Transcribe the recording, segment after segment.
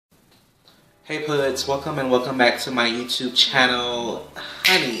Hey Puds, welcome and welcome back to my YouTube channel,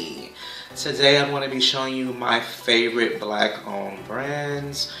 honey. Today I'm going to be showing you my favorite black owned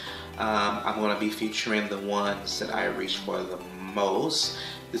brands. I'm going to be featuring the ones that I reach for the most.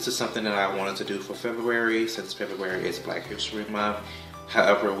 This is something that I wanted to do for February, since February is Black History Month.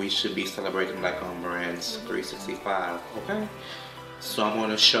 However, we should be celebrating black owned brands 365, okay? So I'm going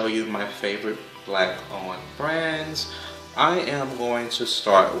to show you my favorite black owned brands. I am going to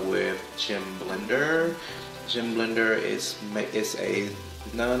start with Gem Blender. Gem Blender is a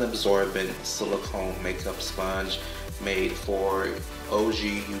non-absorbent silicone makeup sponge made for OG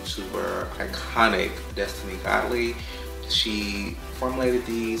YouTuber iconic Destiny Godly. She formulated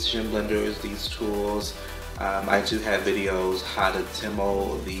these Gem Blenders, these tools. I do have videos how to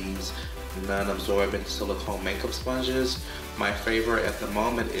demo these non-absorbent silicone makeup sponges. My favorite at the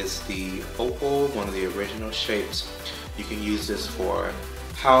moment is the Opal, one of the original shapes. You can use this for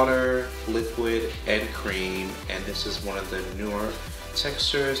powder, liquid, and cream, and this is one of the newer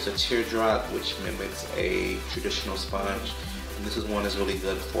textures, the teardrop, which mimics a traditional sponge. And this is one that's really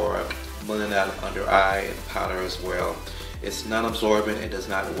good for blending out under eye and powder as well. It's non-absorbent, it does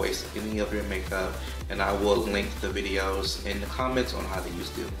not waste any of your makeup, and I will link the videos in the comments on how to use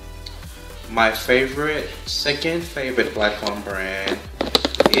them. My second favorite black owned brand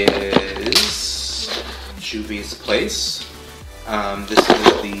is Juvias Place. This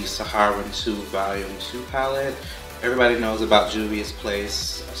is the Saharan 2 Volume 2 palette. Everybody knows about Juvias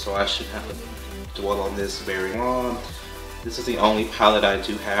Place, so I shouldn't have to dwell on this very long. This is the only palette I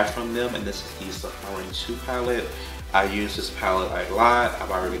do have from them, and this is the Saharan 2 palette. I use this palette a lot.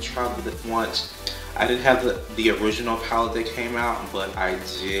 I've already tried with it once. I didn't have the original palette that came out, but I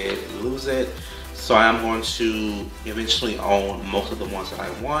did lose it. So I'm going to eventually own most of the ones that I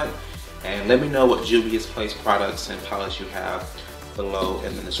want. And let me know what Juvias Place products and palettes you have below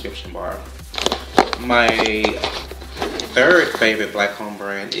in the description bar. My third favorite black owned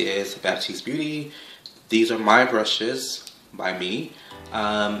brand is Baptiste Beauty. These are my brushes by me.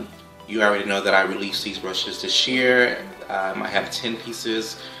 You already know that I released these brushes this year. I have 10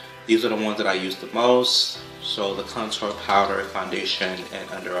 pieces. These are the ones that I use the most. So the contour, powder, foundation, and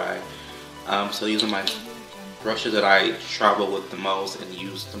under eye. So these are my brushes that I travel with the most and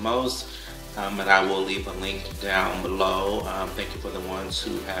use the most, and I will leave a link down below. Thank you for the ones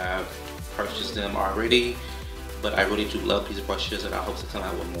who have purchased them already, but I really do love these brushes and I hope to come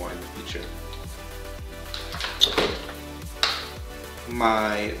out with more in the future.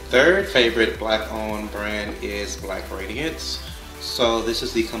 My third favorite black owned brand is Black Radiance. So this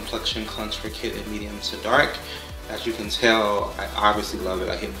is the complexion contour kit in medium to dark. As you can tell, I obviously love it.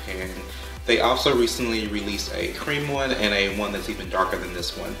 I hit pan. They also recently released a cream one and a one that's even darker than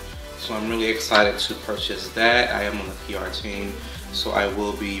this one. So I'm really excited to purchase that. I am on the PR team, so I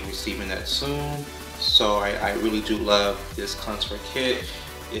will be receiving that soon. So I really do love this contour kit.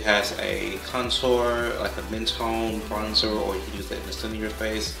 It has a contour, like a mentone bronzer, or you can use that in the center of your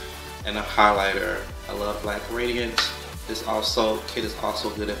face, and a highlighter. I love Black Radiance. This kit is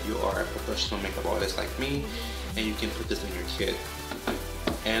also good if you are a professional makeup artist like me, and you can put this in your kit.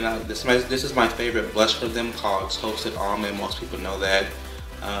 And this is my favorite blush from them, called Toasted Almond. Most people know that.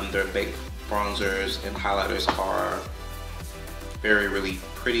 Their baked bronzers and highlighters are really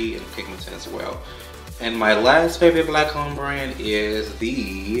pretty and pigmented as well. And my last favorite black owned brand is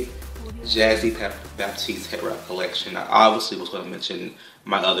the Jazzybaptiste Hair Wrap Collection. I obviously was going to mention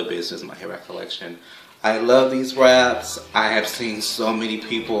my other business, my hair wrap collection. I love these wraps. I have seen so many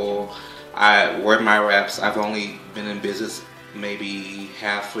people wear my wraps. I've only been in business maybe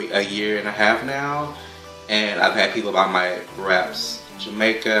a year and a half now, and I've had people buy my wraps,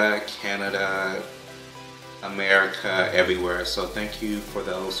 Jamaica, Canada, America, everywhere. So thank you for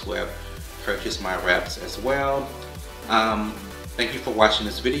those who have purchased my wraps as well. Thank you for watching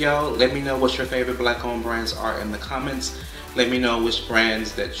this video. Let me know what your favorite black owned brands are in the comments. Let me know which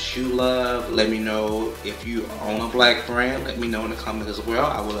brands that you love. Let me know if you own a black brand. Let me know in the comments as well.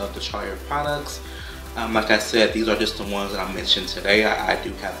 I would love to try your products. Like I said, these are just the ones that I mentioned today. I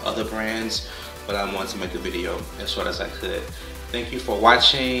do have other brands, but I wanted to make the video as short as I could. Thank you for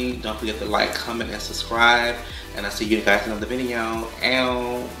watching. Don't forget to like, comment, and subscribe. And I'll see you guys in another video.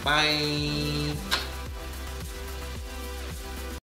 And bye.